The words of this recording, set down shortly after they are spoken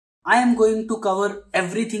I am going to cover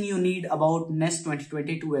everything you need about NEST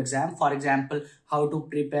 2022 exam. For example, how to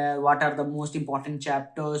prepare, what are the most important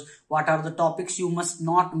chapters, what are the topics you must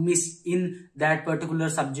not miss in that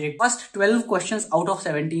particular subject. First 12 questions out of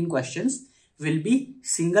 17 questions will be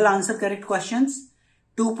single answer correct questions,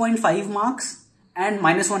 2.5 marks and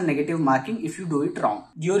 -1 negative marking if you do it wrong.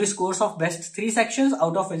 Your scores of best 3 sections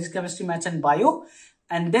out of physics, chemistry, maths and bio,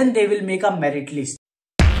 and then they will make a merit list.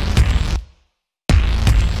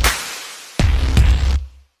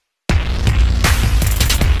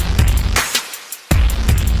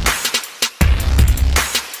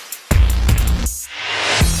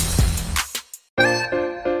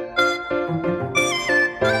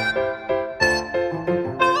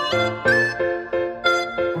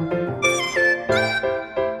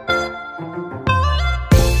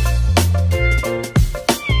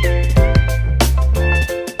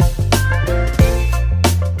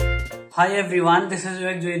 Hi everyone, this is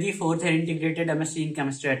Vivek Dwivedi, 4th year integrated MSc in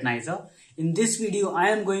chemistry at NISER. In this video, I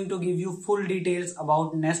am going to give you full details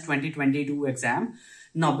about NEST 2022 exam.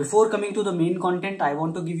 Now, before coming to the main content, I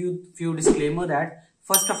want to give you a few disclaimer that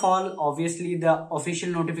first of all, obviously the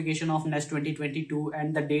official notification of NEST 2022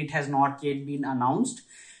 and the date has not yet been announced.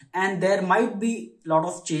 And there might be a lot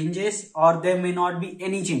of changes or there may not be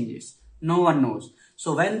any changes. No one knows.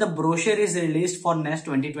 So when the brochure is released for NEST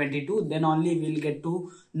 2022, then only we'll get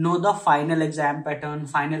to know the final exam pattern,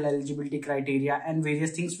 final eligibility criteria and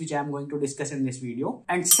various things which I am going to discuss in this video.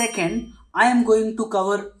 And second, I am going to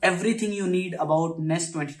cover everything you need about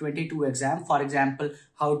NEST 2022 exam. For example,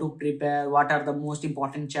 how to prepare, what are the most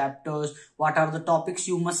important chapters, what are the topics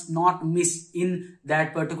you must not miss in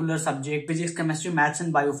that particular subject, physics, chemistry, maths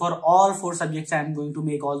and bio. For all 4 subjects, I am going to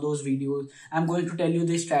make all those videos. I'm going to tell you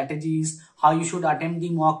the strategies, how you should attempt the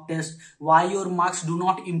mock test, why your marks do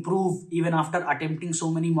not improve even after attempting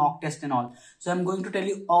so many mock tests and all. So I'm going to tell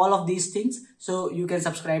you all of these things. So you can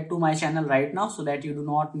subscribe to my channel right now so that you do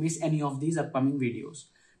not miss any of these upcoming videos.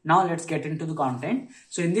 Now let's get into the content.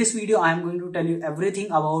 So in this video, I am going to tell you everything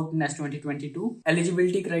about NEST 2022,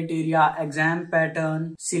 eligibility criteria, exam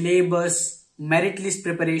pattern, syllabus, merit list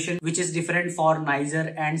preparation, which is different for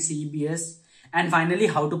NISER and CBS, and finally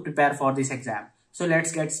how to prepare for this exam. So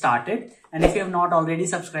let's get started. And if you have not already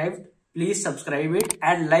subscribed, please subscribe it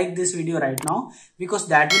and like this video right now because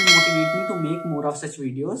that will motivate me to make more of such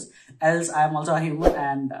videos. Else I am also a human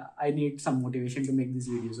and I need some motivation to make these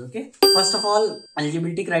videos, okay? First of all,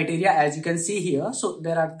 eligibility criteria, as you can see here. So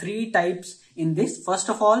there are 3 types in this. First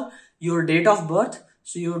of all, your date of birth.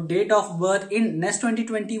 So your date of birth in NEST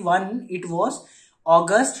 2021, it was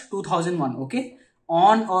August 2001, okay?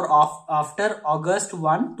 On or off after August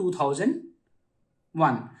 1,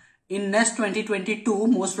 2001. In NEST 2022,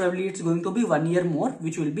 most probably it's going to be 1 year more,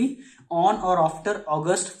 which will be on or after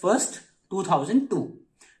August 1st, 2002.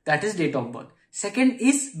 That is date of birth. Second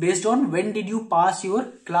is based on when did you pass your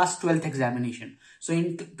class 12th examination. So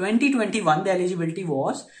in 2021, the eligibility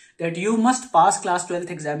was that you must pass class 12th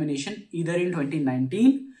examination either in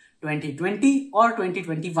 2019, 2020 or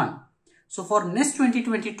 2021. So for NEST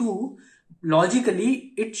 2022,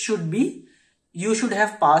 logically, it should be you should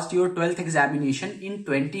have passed your 12th examination in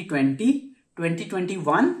 2020,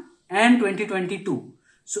 2021 and 2022.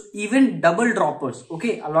 So even double droppers,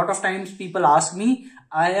 okay, a lot of times people ask me,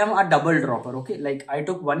 I am a double dropper, okay, like I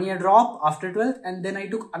took 1 year drop after 12th and then I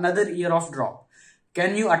took another year of drop.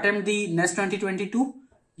 Can you attempt the NEST 2022?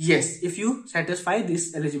 Yes, if you satisfy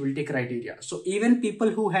this eligibility criteria. So even people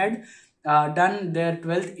who had done their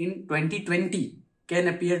 12th in 2020 can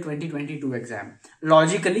appear 2022 exam.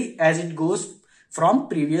 Logically, as it goes from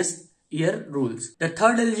previous year rules. The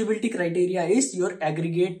third eligibility criteria is your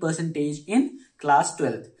aggregate percentage in class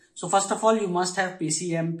 12th. So first of all, you must have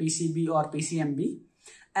PCM, PCB or PCMB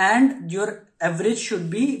and your average should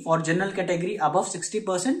be for general category above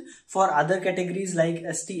 60%. For other categories like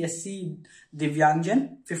ST, SC,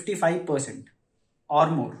 Divyangjan, 55%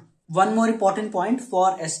 or more. One more important point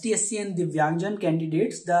for ST, SC and Divyangjan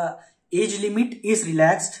candidates, the age limit is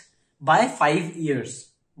relaxed by 5 years.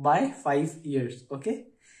 By 5 years, okay?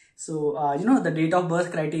 So, you know, the date of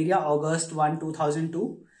birth criteria, August 1,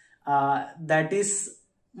 2002, that is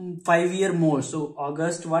 5 year more. So,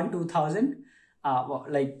 August 1, 2000,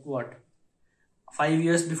 like what? 5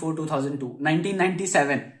 years before 2002,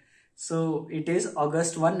 1997. So, it is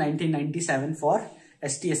August 1, 1997 for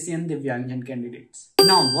ST, SC and Divyangjan candidates.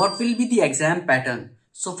 Now, what will be the exam pattern?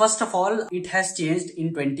 So, first of all, it has changed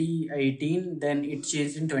in 2018, then it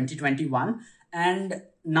changed in 2021 and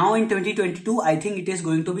now in 2022, I think it is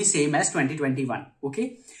going to be same as 2021.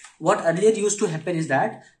 Okay. what earlier used to happen is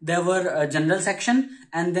that there were a general section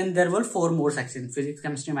and then there were 4 more sections: physics,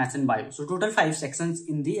 chemistry, maths and bio. So total 5 sections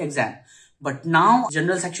in the exam. But now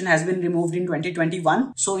general section has been removed in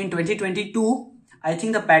 2021. So in 2022, I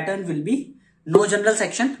think the pattern will be no general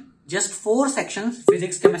section, just 4 sections: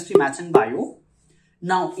 physics, chemistry, maths and bio.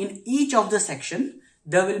 Now in each of the section,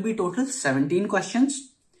 there will be total 17 questions.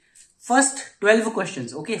 First 12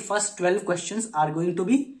 questions, okay, first 12 questions are going to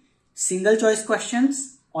be single choice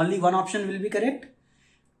questions. Only one option will be correct.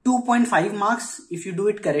 2.5 marks if you do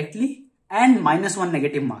it correctly and -1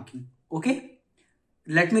 negative marking. Okay,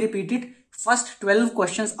 let me repeat it. First 12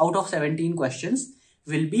 questions out of 17 questions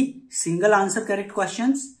will be single answer correct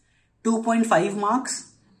questions, 2.5 marks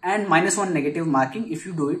and -1 negative marking if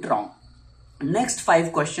you do it wrong. Next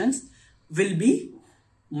 5 questions will be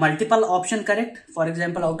multiple option correct. For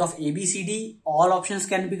example, out of A, B, C, D, all options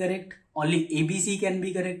can be correct. Only A, B, C can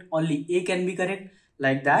be correct. Only A can be correct,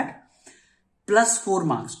 like that. Plus 4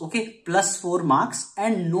 marks, okay, plus 4 marks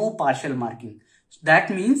and no partial marking. That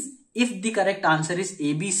means if the correct answer is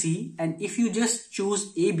A, B, C and if you just choose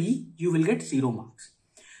A, B, you will get 0 marks.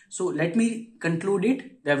 So let me conclude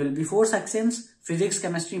it. There will be 4 sections: physics,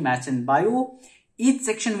 chemistry, maths and bio. Each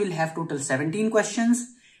section will have total 17 questions.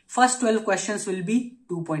 First 12 questions will be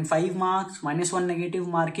 2.5 marks, -1 negative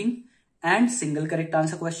marking and single correct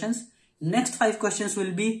answer questions. Next 5 questions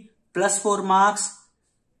will be plus 4 marks,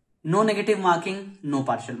 no negative marking, no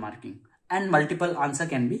partial marking, and multiple answer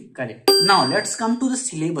can be correct. Now let's come to the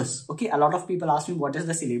syllabus. Okay, a lot of people ask me what is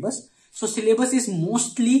the syllabus. So syllabus is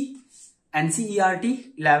mostly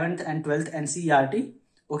NCERT, 11th and 12th NCERT.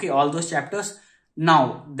 Okay, all those chapters.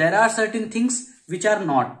 Now there are certain things which are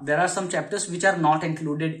not. There are some chapters which are not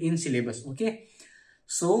included in syllabus. Okay,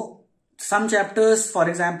 so some chapters, for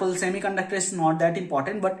example, semiconductor is not that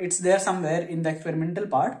important, but it's there somewhere in the experimental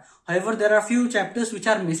part. However, there are few chapters which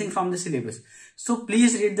are missing from the syllabus. So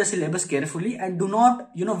please read the syllabus carefully and do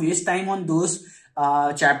not, waste time on those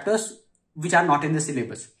chapters which are not in the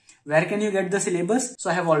syllabus. Where can you get the syllabus? So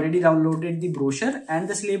I have already downloaded the brochure and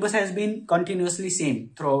the syllabus has been continuously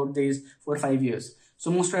same throughout these 4 or 5 years.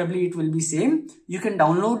 So most probably it will be same. You can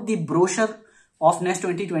download the brochure of NISER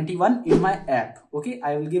 2021 in my app. Okay,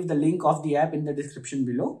 I will give the link of the app in the description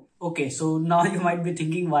below. Okay, so now you might be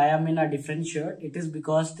thinking why I'm in a different shirt. It is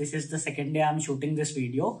because this is the second day I'm shooting this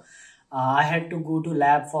video. I had to go to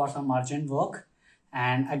lab for some urgent work.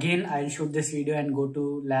 And again, I'll shoot this video and go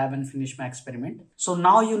to lab and finish my experiment. So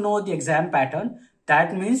now you know the exam pattern.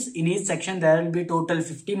 That means in each section there will be total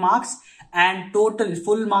 50 marks and total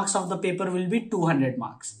full marks of the paper will be 200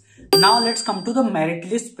 marks. Now let's come to the merit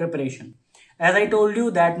list preparation. As I told you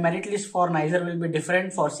that merit list for NISER will be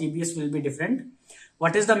different, for CBS will be different.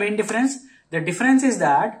 What is the main difference? The difference is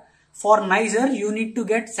that for NISER you need to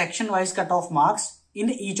get section wise cutoff marks in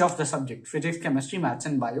each of the subject: physics, chemistry, maths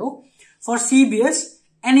and bio. For CBS,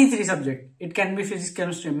 any 3 subject. It can be physics,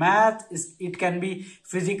 chemistry, math. It can be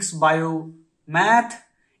physics, bio, math.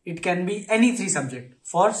 It can be any 3 subject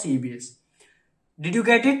for CBS. Did you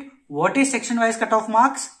get it? What is section wise cutoff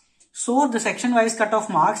marks? So the section wise cutoff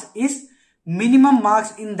marks is minimum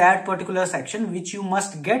marks in that particular section which you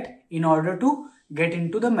must get in order to get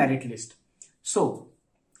into the merit list. So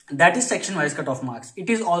that is section wise cutoff marks. It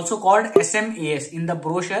is also called SMAS. In the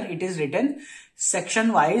brochure it is written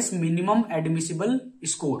section wise minimum admissible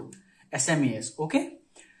score, SMAS. Okay,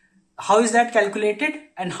 how is that calculated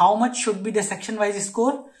and how much should be the section wise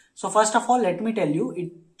score? So first of all, let me tell you,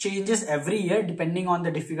 it changes every year depending on the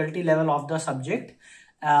difficulty level of the subject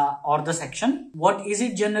or the section. What is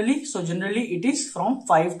it generally? So generally it is from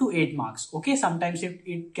 5 to 8 marks. Okay, sometimes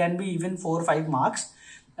it can be even 4 or 5 marks.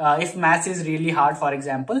 If maths is really hard, for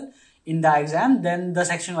example, in the exam, then the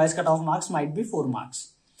section wise cutoff marks might be 4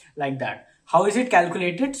 marks, like that. How is it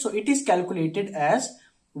calculated? So it is calculated as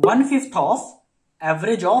 1/5 of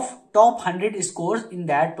average of top 100 scores in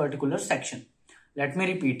that particular section. Let me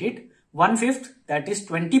repeat it. 1/5, that is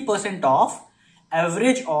 20% of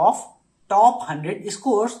average of top 100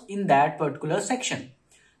 scores in that particular section.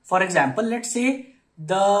 For example, let's say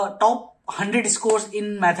the top 100 scores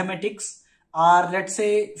in mathematics are, let's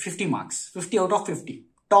say, 50 marks, 50 out of 50.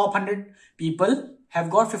 Top 100 people have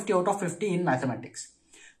got 50 out of 50 in mathematics.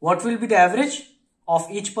 What will be the average of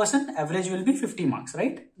each person? Average will be 50 marks,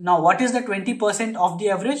 right? Now, what is the 20% of the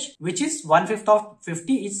average, which is 1/5 of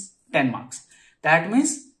 50 is 10 marks. That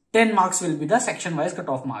means 10 marks will be the section wise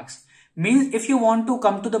cutoff marks. Means if you want to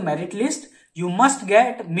come to the merit list, you must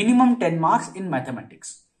get minimum 10 marks in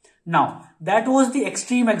mathematics. Now, that was the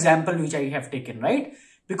extreme example which I have taken, right?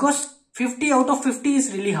 Because 50 out of 50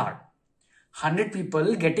 is really hard. 100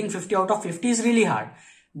 people getting 50 out of 50 is really hard.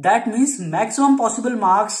 That means maximum possible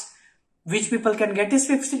marks which people can get is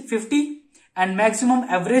 50 and maximum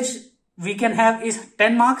average we can have is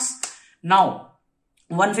 10 marks. Now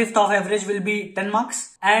 1/5 of average will be 10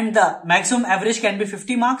 marks and the maximum average can be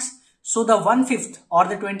 50 marks. So the 1/5 or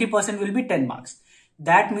the 20% will be 10 marks.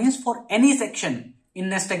 That means for any section in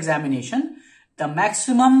NEST examination, the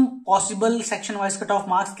maximum possible section wise cutoff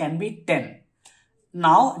marks can be 10.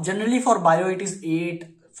 Now generally for bio it is 8,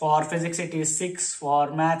 for physics it is 6,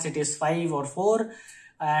 for maths it is 5 or 4,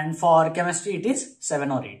 and for chemistry it is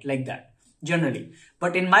 7 or 8, like that generally.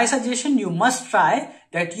 But in my suggestion, you must try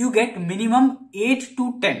that you get minimum 8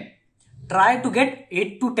 to 10. Try to get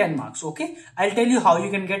 8 to 10 marks. Okay, I'll tell you how you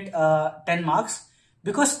can get 10 marks,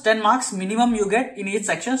 because 10 marks minimum you get in each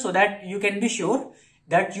section, so that you can be sure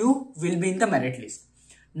that you will be in the merit list.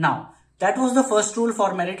 Now that was the first rule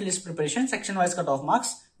for merit list preparation, section wise cutoff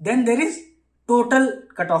marks. Then there is total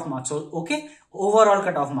cutoff marks. So okay, overall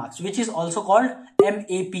cutoff marks, which is also called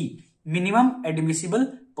MAP, minimum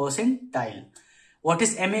admissible percentile. What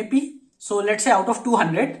is MAP? So let's say out of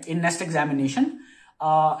 200 in NEST examination,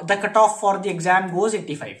 the cutoff for the exam goes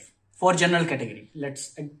 85 for general category.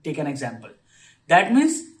 Let's take an example. That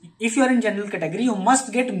means if you are in general category, you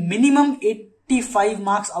must get minimum 85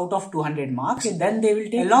 marks out of 200 marks. Okay, then they will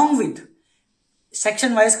take along with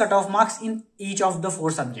section wise cutoff marks in each of the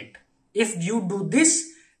 4 subjects. If you do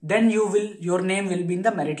this, then your name will be in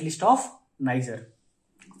the merit list of NISER.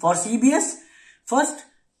 For CBS, first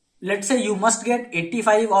let's say you must get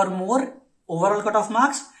 85 or more overall cutoff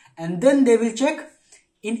marks, and then they will check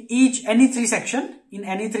in any three section,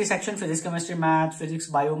 physics, chemistry, math, physics,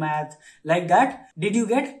 bio, math, like that, did you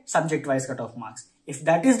get subject wise cutoff marks? If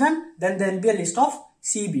that is done, then there will be a list of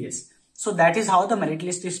CBS. So that is how the merit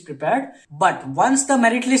list is prepared. But once the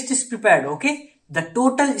merit list is prepared, okay, the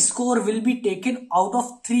total score will be taken out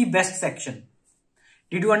of 3 best section.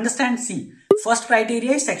 Did you understand? See, first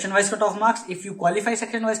criteria is section wise cutoff marks. If you qualify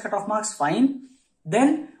section wise cutoff marks, fine.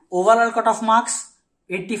 Then overall cutoff marks,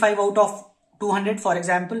 85 out of 200 for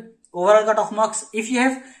example. Overall cutoff marks, if you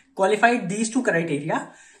have qualified these 2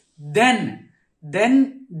 criteria, then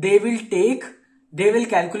they will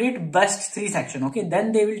calculate best 3 section. Okay,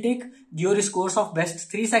 then they will take your scores of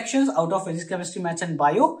best 3 sections out of physics, chemistry, maths and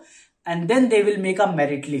bio, and then they will make a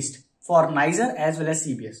merit list for NISER as well as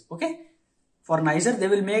CBS. Okay, for NISER they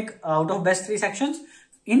will make out of best 3 sections.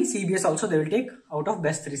 In CBS also they will take out of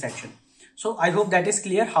best 3 sections. So I hope that is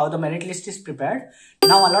clear how the merit list is prepared.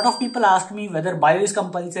 Now a lot of people ask me whether bio is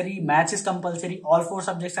compulsory, maths is compulsory, all 4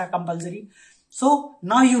 subjects are compulsory. So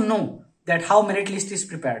now you know that how merit list is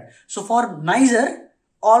prepared. So for NISER,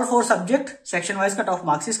 all 4 subject section wise cutoff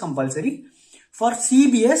marks is compulsory. For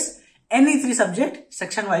CBS, any 3 subject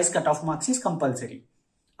section wise cutoff marks is compulsory,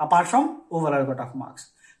 apart from overall cutoff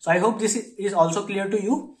marks. So I hope this is also clear to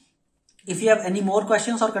you. If you have any more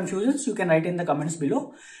questions or confusions, you can write in the comments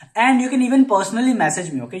below, and you can even personally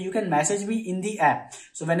message me. Okay, you can message me in the app.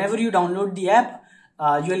 So whenever you download the app,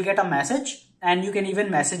 you will get a message, and you can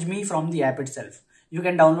even message me from the app itself. You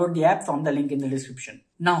can download the app from the link in the description.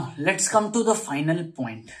 Now let's come to the final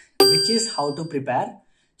point, which is how to prepare.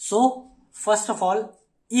 So first of all,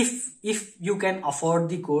 if you can afford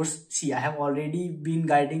the course, see, I have already been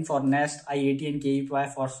guiding for NEST, IIT and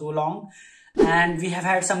KVPY for so long, and we have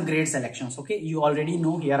had some great selections. Okay, you already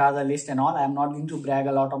know, here are the list and all. I am not going to brag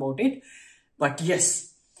a lot about it, but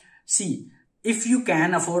yes, see, if you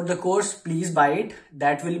can afford the course, please buy it.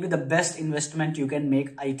 That will be the best investment you can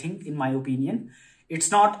make, I think, in my opinion. It's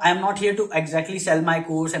not, I'm not here to exactly sell my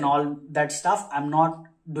course and all that stuff. I'm not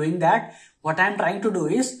doing that. What I'm trying to do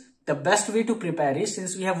is, the best way to prepare is,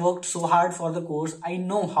 since we have worked so hard for the course, I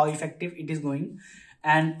know how effective it is going,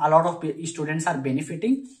 and a lot of students are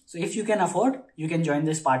benefiting. So if you can afford, you can join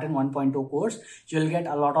the Spartan 1.0 course. You'll get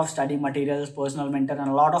a lot of study materials, personal mentor, and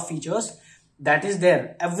a lot of features. That is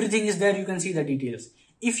there. Everything is there. You can see the details.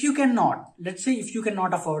 If you cannot, let's say if you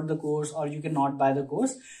cannot afford the course or you cannot buy the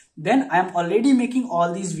course, then I am already making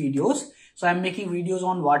all these videos. So I'm making videos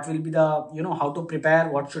on what will be the, how to prepare,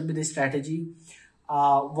 what should be the strategy,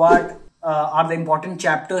 what are the important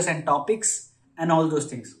chapters and topics and all those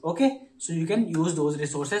things. Okay, so you can use those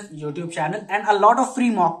resources, YouTube channel, and a lot of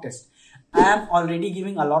free mock tests. I am already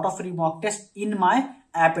giving a lot of free mock tests in my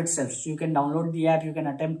app itself. So you can download the app, you can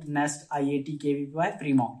attempt NEST, IIT, KVPY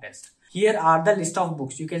free mock test. Here are the list of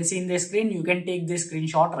books. You can see in the screen, you can take this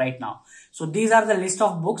screenshot right now. So these are the list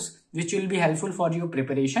of books which will be helpful for your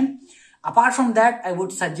preparation. Apart from that, I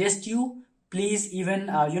would suggest you, please even,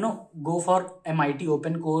 go for MIT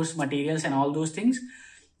open course materials and all those things.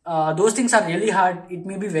 those things are really hard. It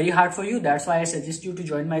may be very hard for you. That's why I suggest you to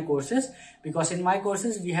join my courses, because in my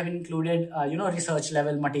courses we have included research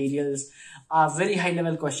level materials, very high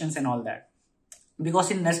level questions and all that.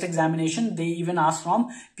 Because in next examination they even ask from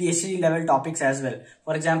PhD level topics as well.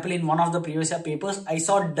 For example, in one of the previous year papers, I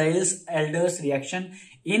saw Diels-Alder's reaction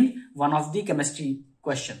in one of the chemistry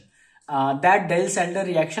question. That Diels-Alder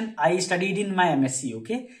reaction I studied in my MSc,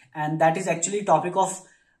 okay, and that is actually topic of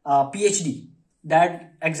PhD.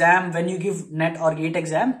 That exam, when you give NET or GATE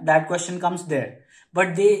exam, that question comes there,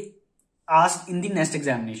 but they ask in the next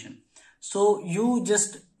examination. So you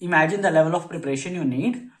just imagine the level of preparation you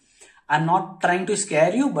need. I'm not trying to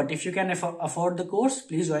scare you, but if you can afford the course,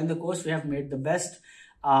 please join the course. We have made the best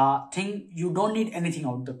thing. You don't need anything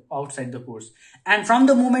outside the course. And from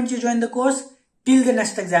the moment you join the course till the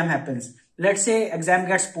next exam happens, let's say exam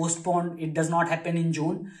gets postponed, it does not happen in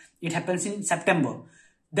June, it happens in September,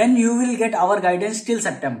 then you will get our guidance till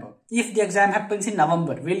September. If the exam happens in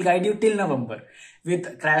November, we'll guide you till November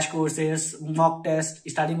with crash courses, mock test,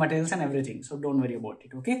 study materials and everything. So don't worry about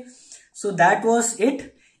it, okay? So that was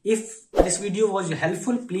it. If this video was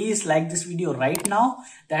helpful, please like this video right now.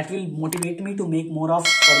 That will motivate me to make more of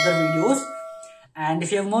further videos. And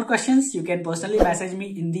if you have more questions, you can personally message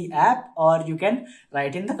me in the app, or you can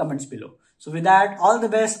write in the comments below. So with that, all the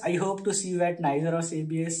best. I hope to see you at NISER or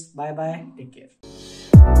CBS. Bye bye. Take care.